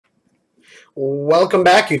Welcome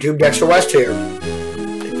back, YouTube. Dexter West here.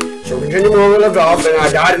 So we're continuing where we left off, and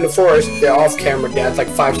I died in the forest. The off-camera death, like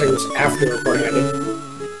 5 seconds after the recording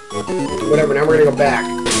ended. Whatever, now we're gonna go back.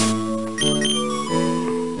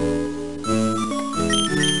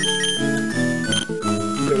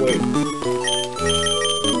 Okay, wait.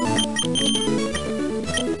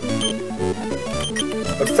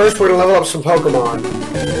 But first we're gonna level up some Pokemon.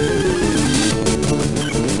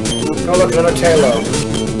 Oh look, another Tailo.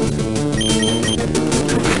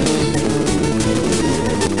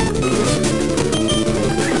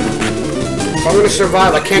 If I'm gonna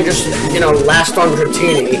survive, I can't just, last on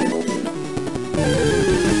Dratini.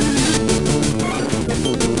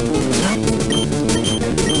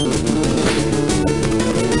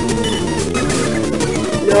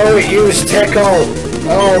 No, use Tickle!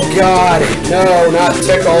 Oh god, no, not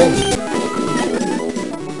Tickle.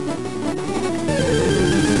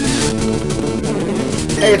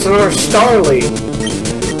 Hey, it's another Starly.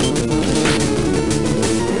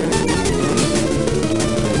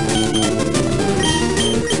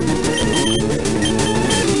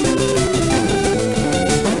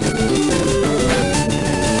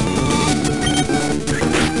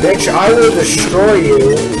 Bitch, I will destroy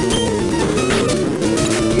you.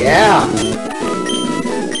 Yeah.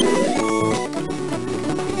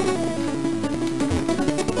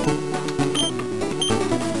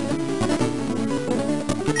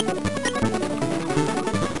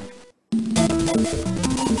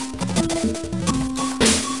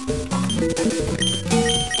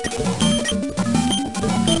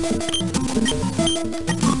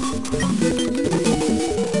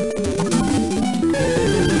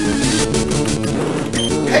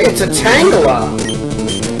 Hey, it's a Tangela!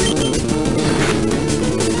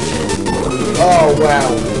 Oh, wow.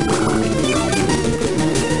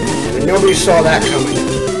 And nobody saw that coming.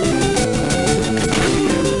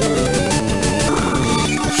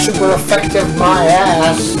 Super effective, my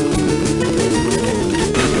ass.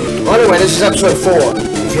 Well, anyway, this is episode 4,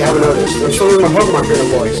 if you haven't noticed. I'm still doing my Pokemon trainer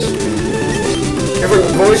voice. Different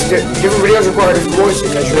videos require different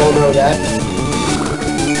voices, as you all know that.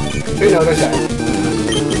 So you know, there's that.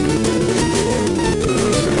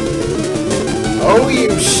 Oh, you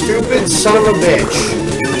stupid son of a bitch.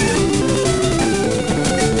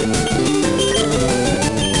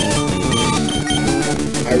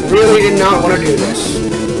 I really did not want to do this.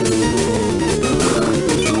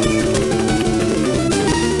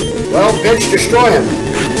 Well, bitch, destroy him.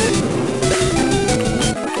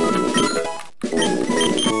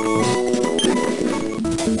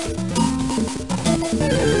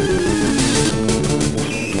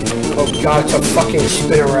 Oh god, it's a fucking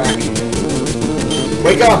Spinnerack.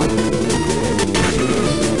 Wake up!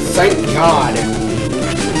 Thank God!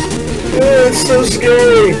 Oh, it's so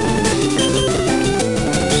scary!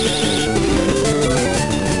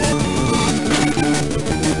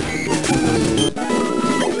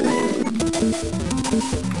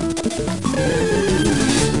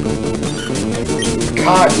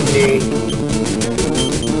 Cottony.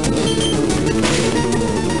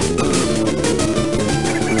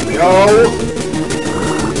 No!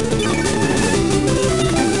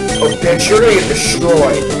 Oh, bitch, you're gonna get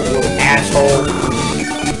destroyed, you little asshole.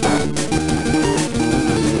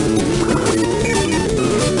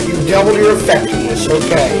 You doubled your effectiveness,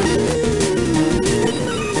 okay.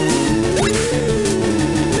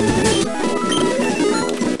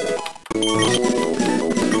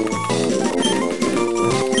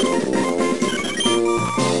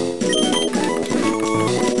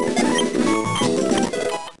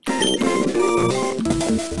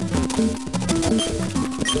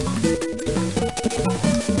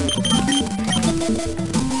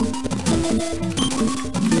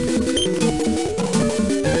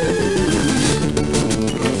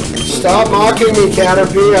 Stop mocking me,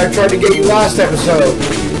 Caterpie. I tried to get you last episode.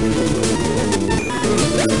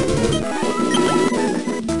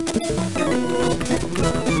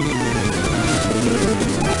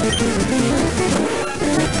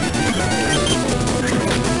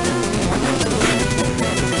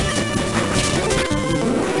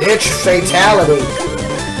 Bitch, fatality.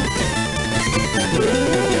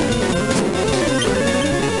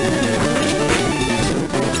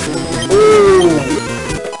 Ooh.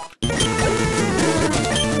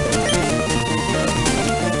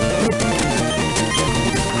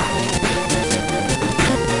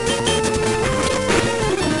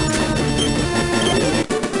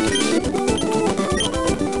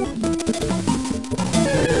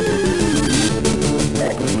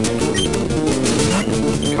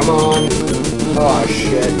 Come on. Oh,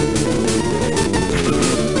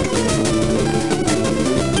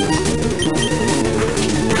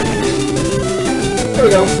 There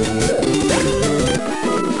we go.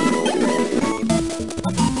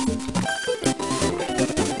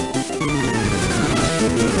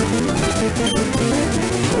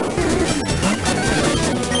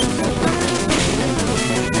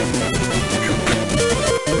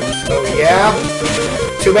 Oh yeah?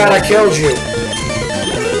 Too bad I killed you.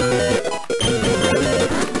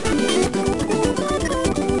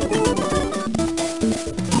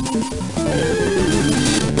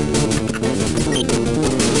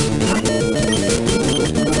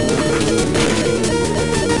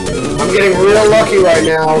 I'm getting real lucky right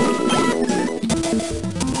now.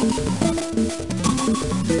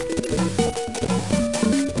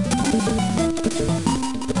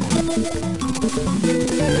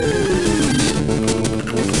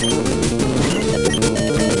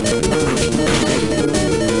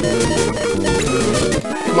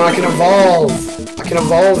 Come on, I can evolve. I can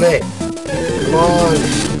evolve it. Come on.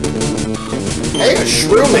 Hey, a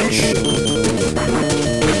shroomish.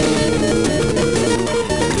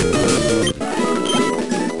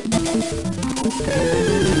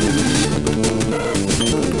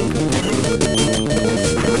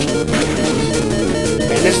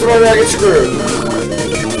 And this is where I get screwed.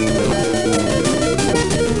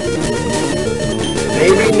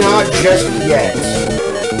 Maybe not just yet.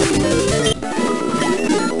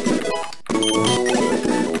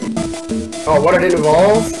 Oh, what, I didn't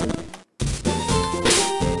evolve?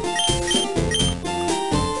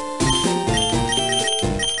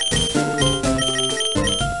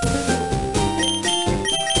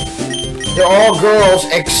 They're all girls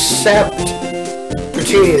except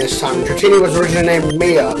Dratini this time. Dratini was originally named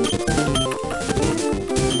Mia.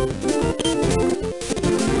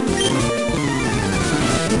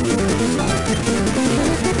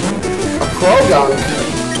 A Krogunk?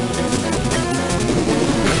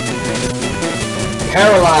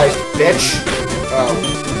 Paralyzed, bitch. Oh.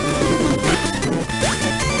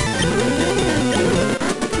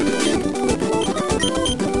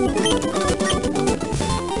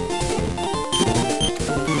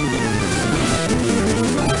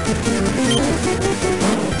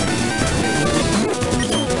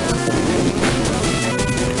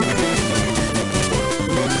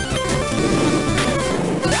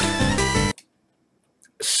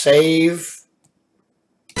 Save.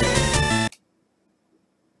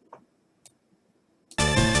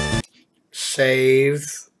 Save.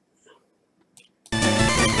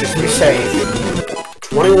 Just be safe.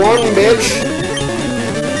 21, bitch.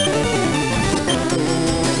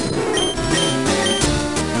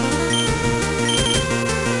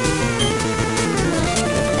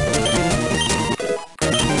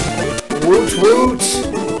 Woot woot.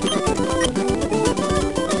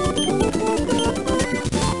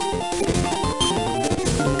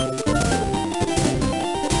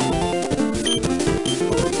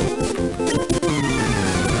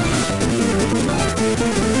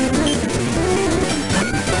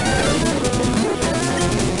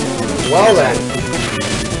 Well then.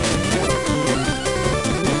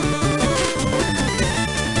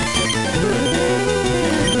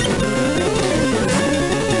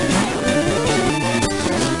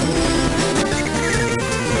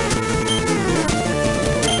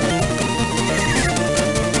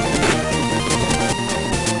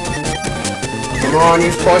 Come on,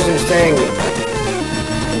 use Poison Sting.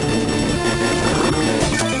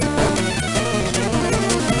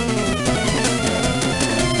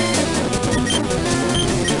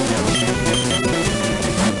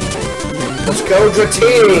 Let's go,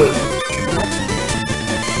 Dratini!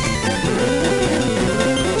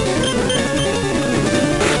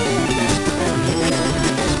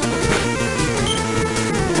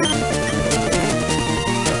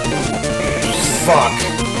 Fuck.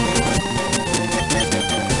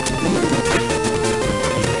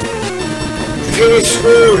 Dratini's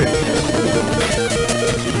screwed!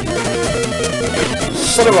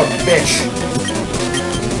 Son of a bitch.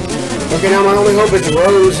 Okay, now my only hope is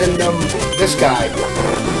Rose and, this guy.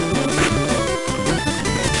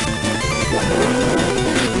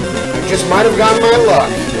 I just might have gotten my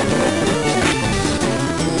luck.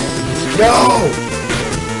 No!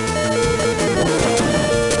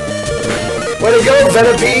 Way to go,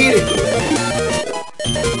 Venipede!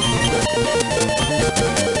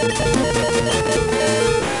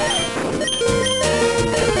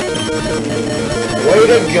 Way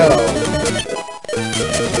to go!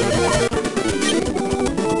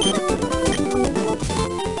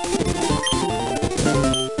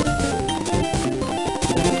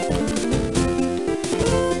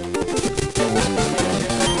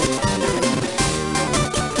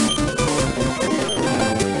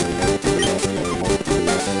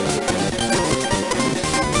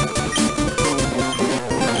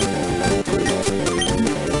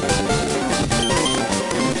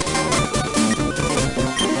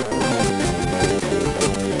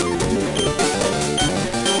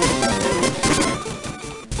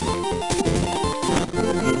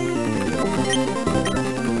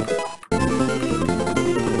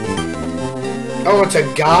 Oh, it's a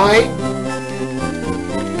guy?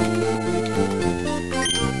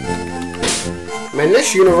 Man,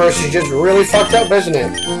 this universe is just really fucked up, isn't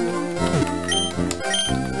it?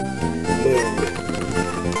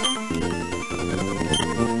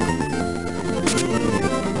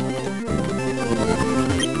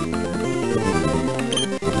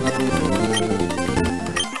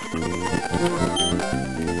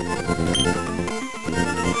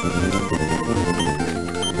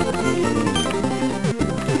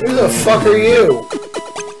 Who the fuck are you?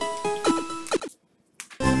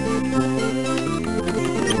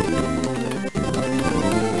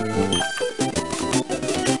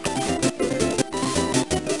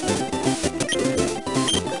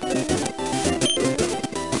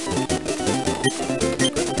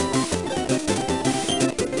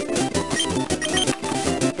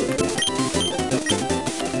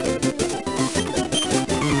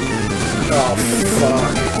 Oh,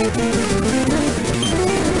 fuck.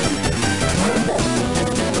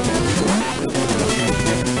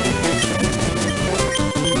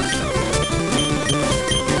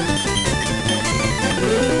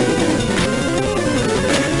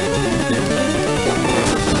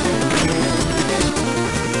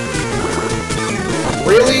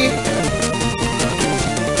 Really?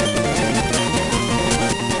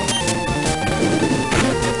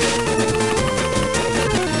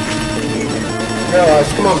 Realize,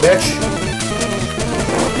 come on, bitch.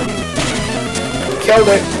 Killed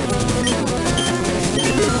it.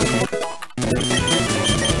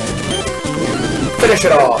 Finish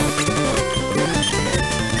it off.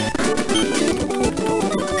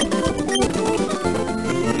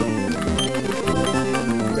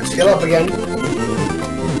 Let's heal up again.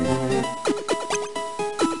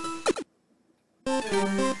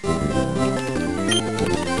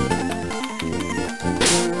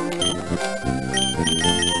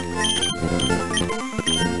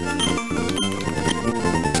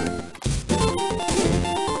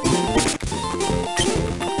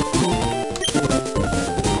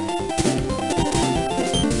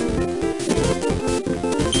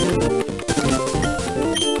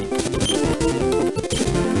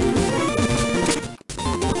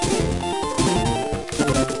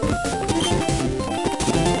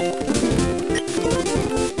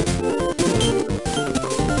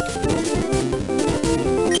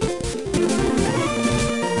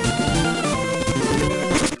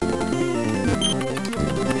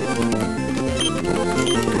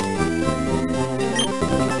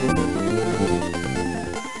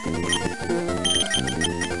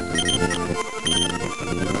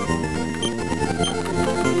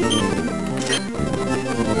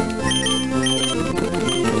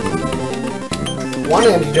 One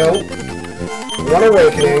antidote, one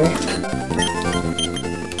awakening,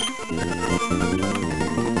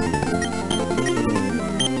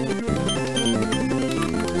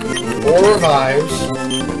 4 revives,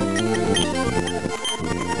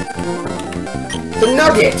 the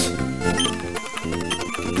nugget!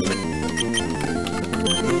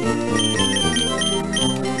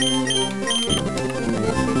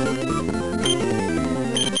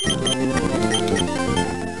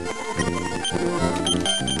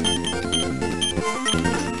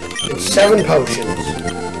 And 7 potions.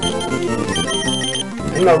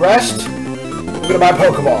 And the rest, I'm gonna buy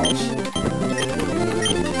Pokeballs.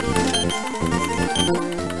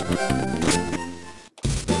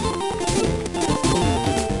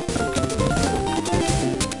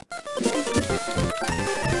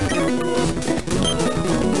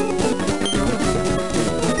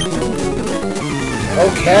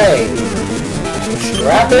 Okay.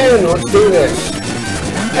 Strap in, let's do this.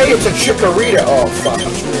 Hey, it's a Chikorita. Oh, fuck,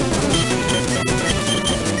 I'm screwed.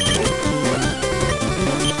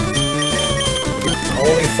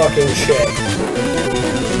 Holy fucking shit.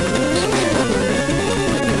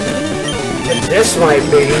 And this might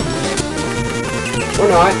be. Or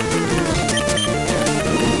not.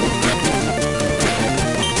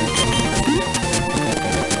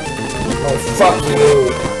 Oh, fuck you.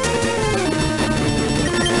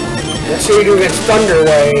 Let's see you do this Thunder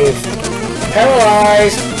Wave.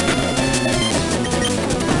 Paralyzed!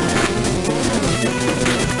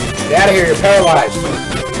 Get out of here, you're paralyzed.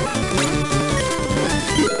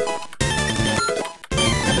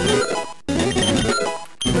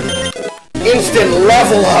 Instant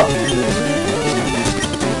level up!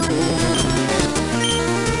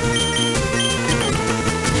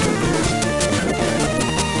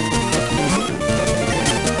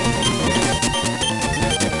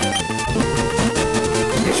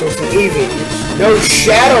 So it's an Eevee. No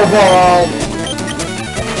Shadow Ball!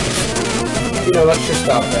 You know, let's just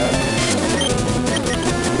stop that.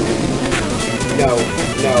 No,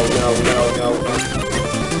 no, no, no, no, no.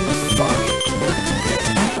 Fuck.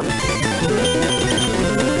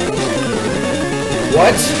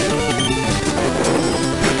 What?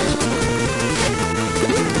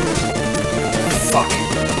 Fuck.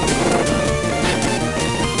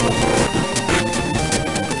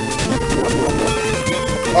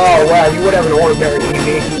 Oh, wow, you would have an orange berry,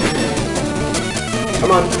 Evie.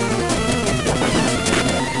 Come on.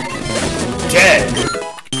 Dead.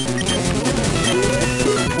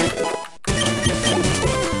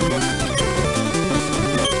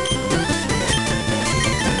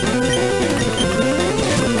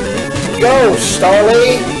 Go,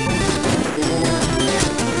 Starly!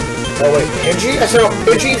 Oh wait, Pidgey? I said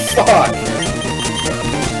Pidgey? Fuck!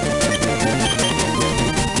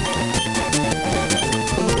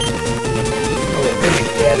 Oh wait,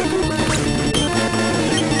 Pidgey's dead.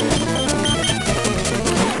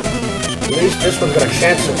 At least this one's got a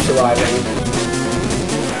chance of surviving.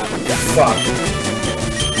 Fuck.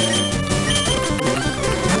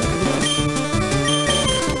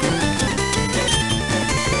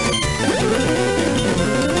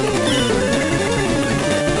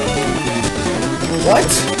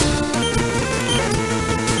 What?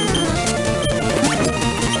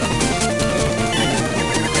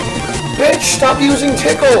 Bitch, stop using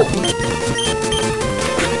Tickle!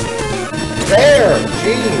 There!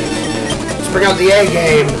 Jeez. Let's bring out the A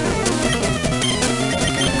game.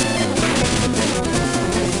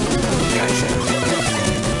 Gotcha.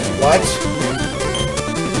 What?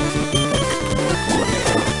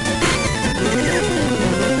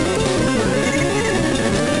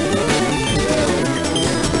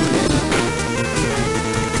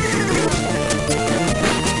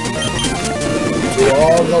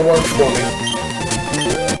 All the work for me.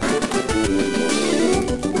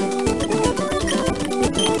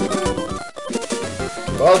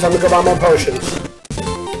 Well, time to go buy more potions.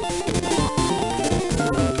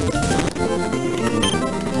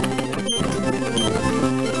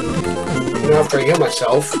 And after I heal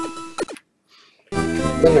myself,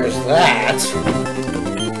 then there's that.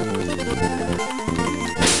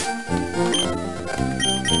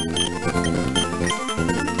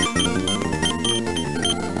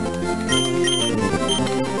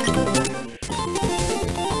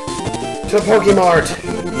 To Pokemart.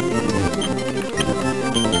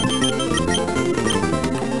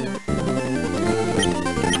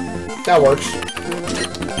 That works.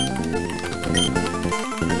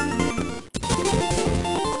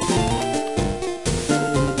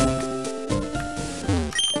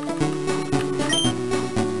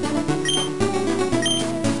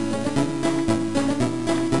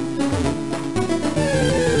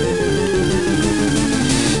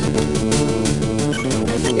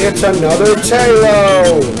 It's another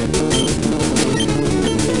Tailo!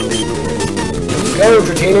 Let's go,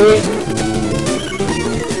 Dratini!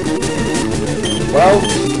 Well,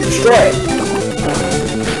 destroy it!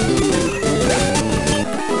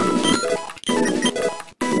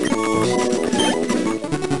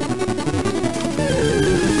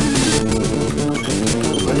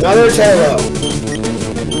 Another Tailo!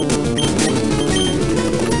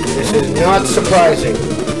 This is not surprising.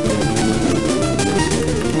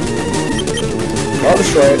 I'll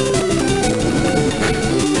destroy it.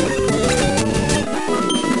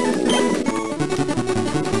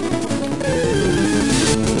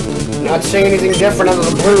 Not seeing anything different other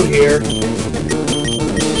than blue here.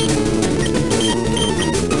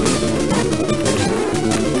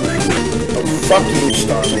 Oh, fuck you,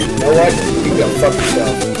 Starling. You know what? You can go fuck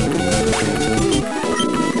yourself.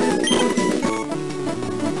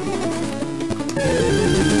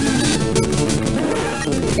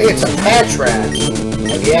 Hey, it's a patch rat.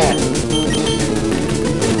 Again.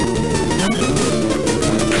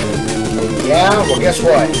 Yeah, well guess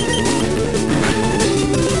what?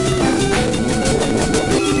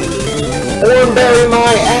 Thornberry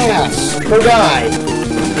my ass! Go die!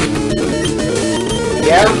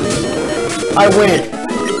 Yeah? I win.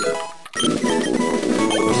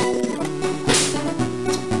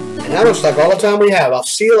 And that looks like all the time we have. I'll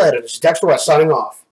see you later. This is Dexter West signing off.